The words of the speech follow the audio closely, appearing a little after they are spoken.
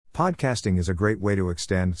Podcasting is a great way to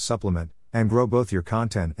extend, supplement, and grow both your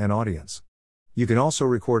content and audience. You can also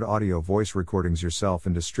record audio voice recordings yourself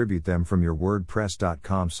and distribute them from your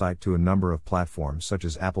WordPress.com site to a number of platforms such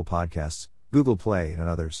as Apple Podcasts, Google Play, and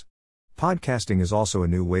others. Podcasting is also a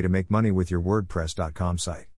new way to make money with your WordPress.com site.